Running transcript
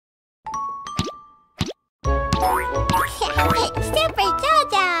for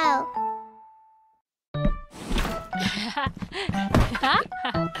Jojo.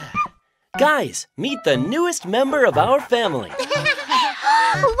 Guys, meet the newest member of our family.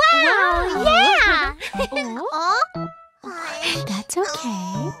 Wow, yeah! That's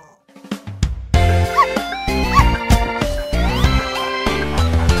okay.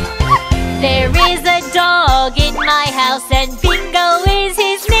 There is a dog in my house and Bingo is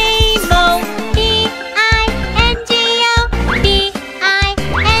his name. Oh, B-I-N-G-O,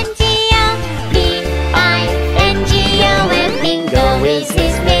 B-I-N-G-O, B-I-N-G-O, and Bingo is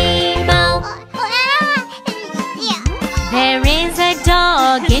his name. Oh, there is a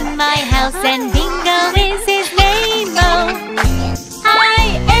dog in my house and Bingo is his name. Oh,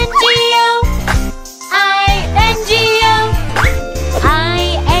 I-N-G-O, I-N-G-O,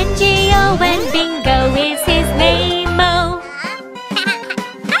 I-N-G-O, and Bingo is his name. Oh,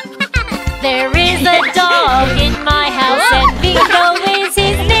 there is a dog in my house and Bingo is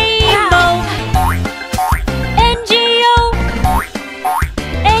his name. Oh, N-G-O,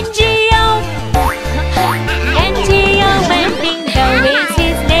 N-G-O, N-G-O, and Bingo is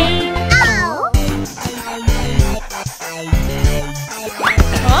his name.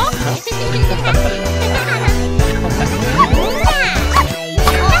 Huh?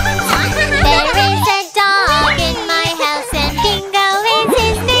 There is a dog in my house and Bingo is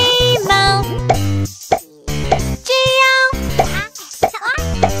his name. Oh, Geo,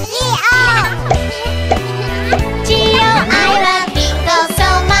 Geo, I love Bingo so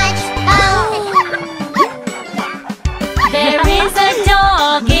much. Oh, there is a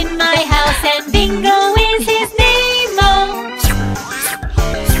dog in my house and Bingo is his name. Oh,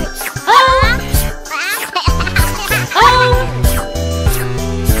 oh, oh,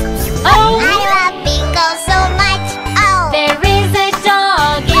 oh, I love Bingo so much. Oh, there is a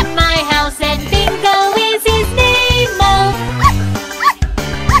dog in my house and Bingo is his name. Oh,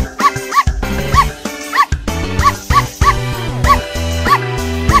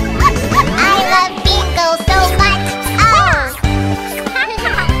 I love Bingo so much.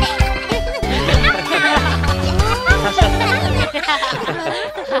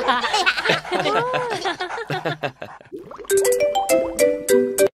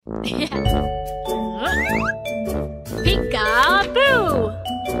 Peekaboo!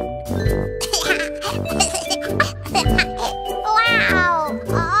 Wow!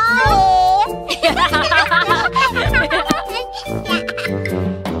 Oh.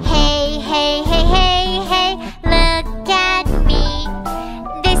 Hey, hey, hey, hey, hey, look at me.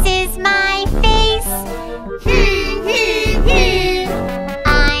 This is my face.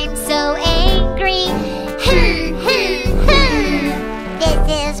 I'm so angry. This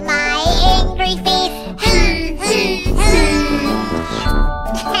is my angry face.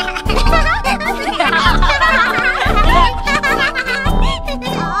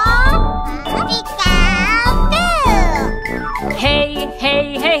 Hey,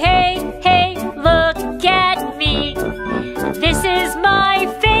 hey, hey, hey, hey, look at me. This is my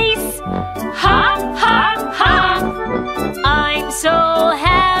face. Ha, ha, ha. I'm so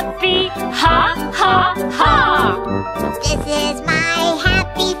happy. Ha, ha, ha. This is my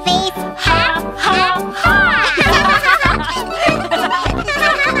happy face. Ha, ha, ha.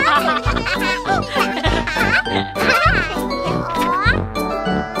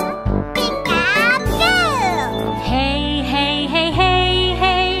 Hey, hey, hey, hey,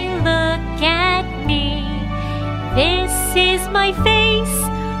 hey, look at me. This is my face.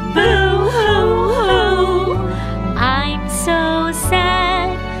 Boo hoo hoo. I'm so sad.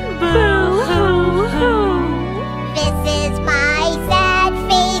 Boo hoo hoo. This is my sad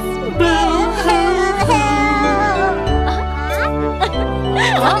face. Boo hoo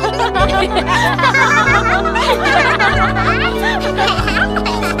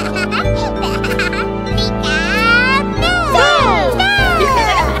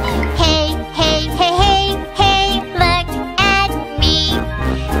Hey, hey, hey, hey, hey, look at me.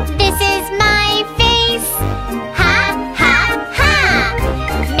 This is my face. Ha, ha, ha.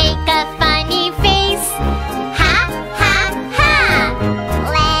 Make a funny face. Ha, ha, ha.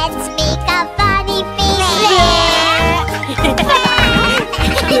 Let's make a funny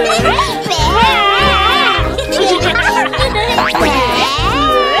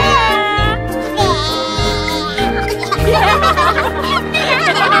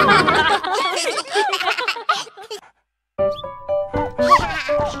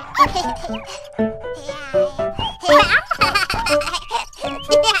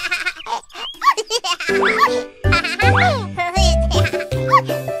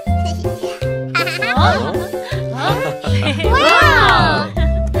Wow!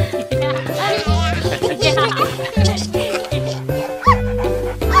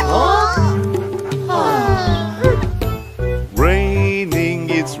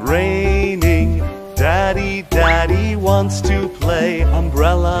 say,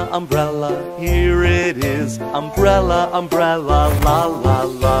 umbrella, umbrella, here it is. Umbrella, umbrella, la la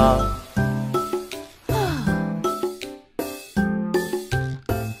la.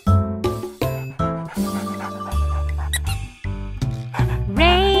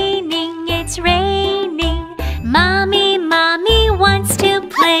 Raining, it's raining. Mommy, mommy wants to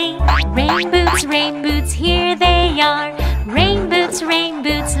play. Rain boots, here they are. Rain boots,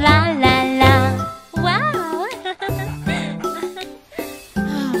 la la la. Wow!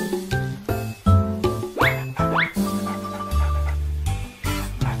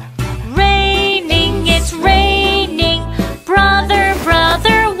 Raining, it's raining. Brother,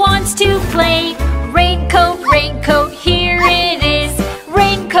 brother wants to play. Raincoat, raincoat, here it is.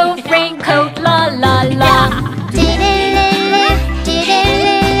 Raincoat, raincoat, la la la.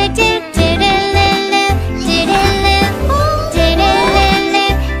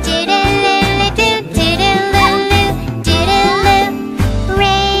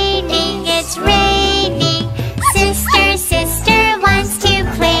 Raining, it's raining. Sister, sister wants to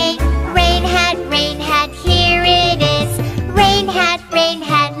play. Rain hat, here it is. Rain hat,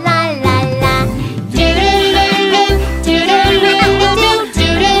 la la la. Doodaloo, doodaloo,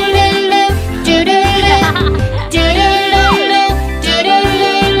 doodaloo, doodaloo, doodaloo, doodaloo,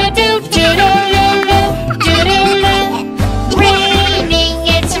 doodaloo, doodaloo. Raining,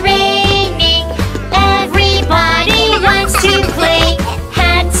 it's raining. Everybody wants to play.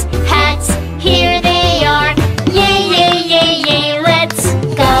 Hats, hats, here they are. Yay, yay, yay, yay, let's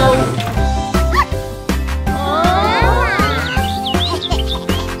go.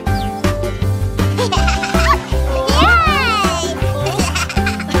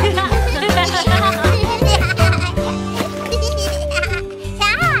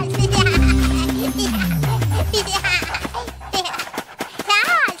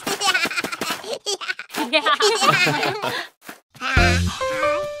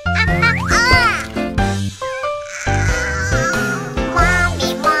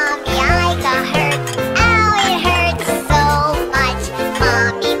 Mommy, mommy, I got hurt. Ow, it hurts so much.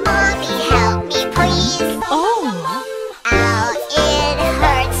 Mommy, mommy, help me please. Oh! Ow, it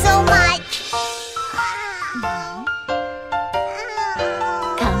hurts so much.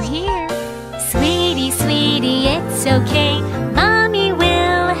 Come here. Sweetie, sweetie, it's okay. Mommy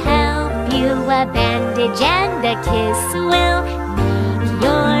will help you. A bandage and a kiss will make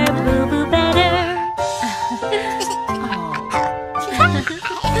your boo-boo better.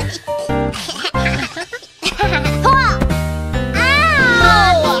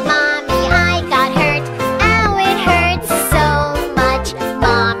 Mommy, mommy, I got hurt. Ow, it hurts so much.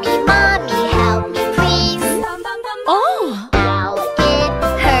 Mommy, mommy, help me please. Oh! Ow, it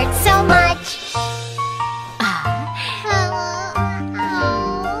hurts so much.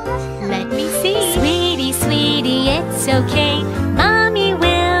 Let me see. Sweetie, sweetie, it's okay. Mommy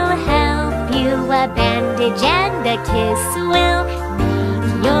will help you. A bandage and a kiss will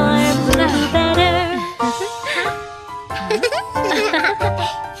make your boo better.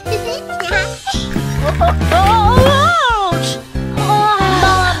 Ouch!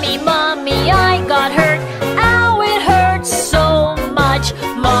 Mommy, mommy, I got hurt. Ow, it hurts so much.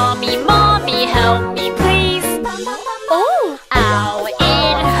 Mommy, mommy, help me please. Oh! Ow,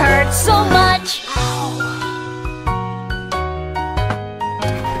 it hurts so much.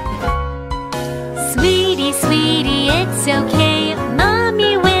 Sweetie, sweetie, it's okay.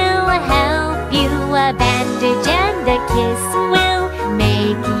 Mommy will help you. A bandage and a kiss will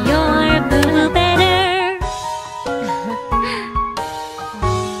make your boo better.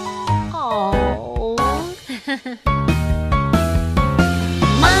 Oh.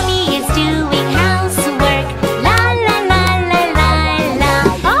 Mommy is doing housework. La la la la la la.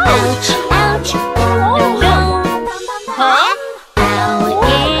 Ouch! Ouch! Oh no! Huh? Ow!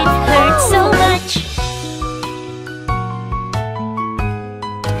 It hurts so much.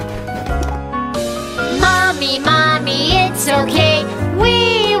 Mommy, mommy, it's okay. We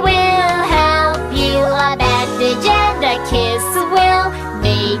will help you. A bandage and a kiss will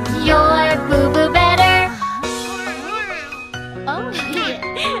make your boo-boo better. Oh, yeah.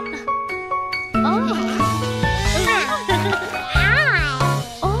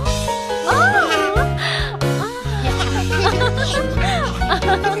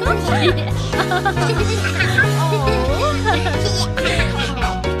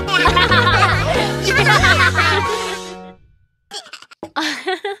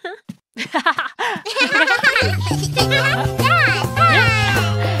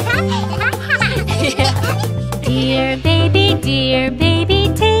 Dear baby,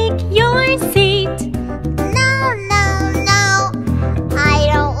 take your seat. No, no, no, I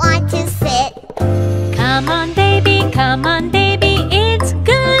don't want to sit. Come on, baby,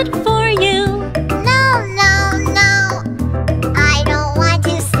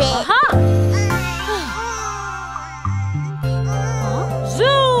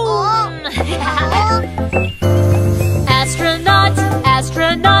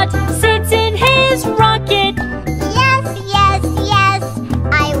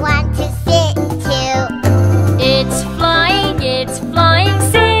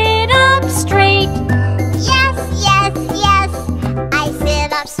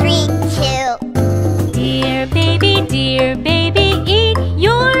 Grown-ups read too. Dear baby, eat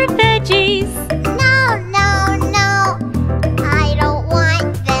your veggies. No, no, no, I don't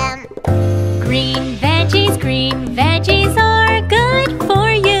want them. Green veggies are good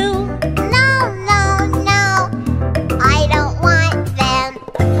for you. No, no, no, I don't want them.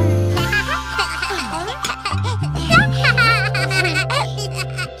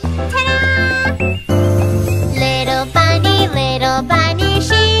 Ta-da! Little bunny,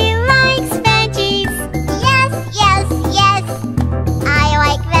 she likes veggies. Yes, yes, yes, I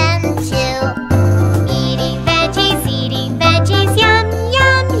like them too. Eating veggies, yum,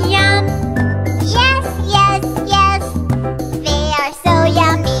 yum, yum. Yes, yes, yes, they are so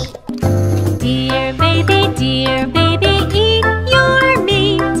yummy. Dear baby, eat your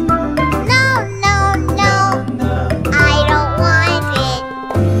meat. No, no, no, I don't want it.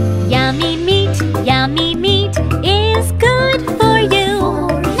 Yummy meat is good for you.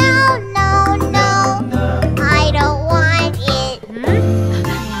 No, no, no, I don't want it.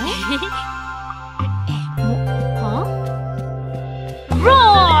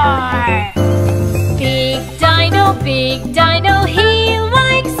 Roar! Big dino, he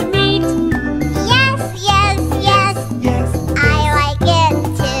likes meat. Yes, yes, yes, I like it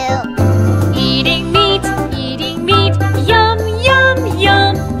too. Eating meat, yum, yum,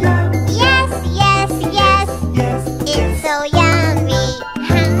 yum. Yes, yes, yes, it's so yummy.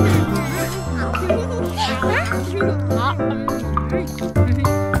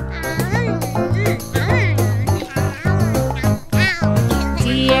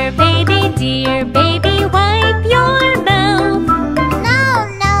 Dear baby, wipe your mouth. No,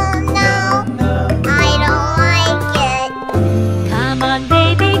 no, no, I don't like it.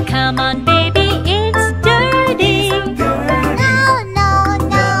 Come on baby, it's dirty. No, no,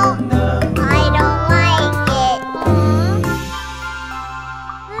 no, I don't like it.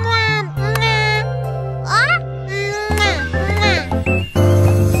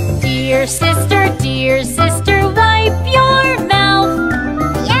 Dear sister, wipe your mouth.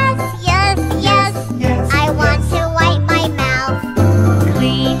 Yes, yes, yes, I want to wipe my mouth.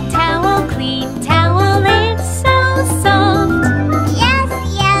 Clean towel, it's so soft. Yes,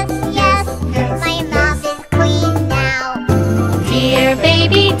 yes, yes, my mouth is clean now. Dear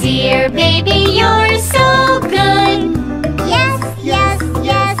baby, you're so good. Yes, yes,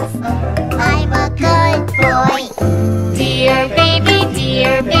 yes, I'm a good boy. Dear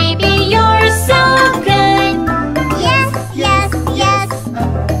baby, you're so good. Yes, yes, yes,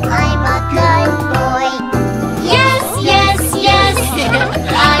 I'm a good boy. Yes,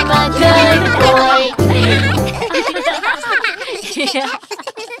 I'm a good boy.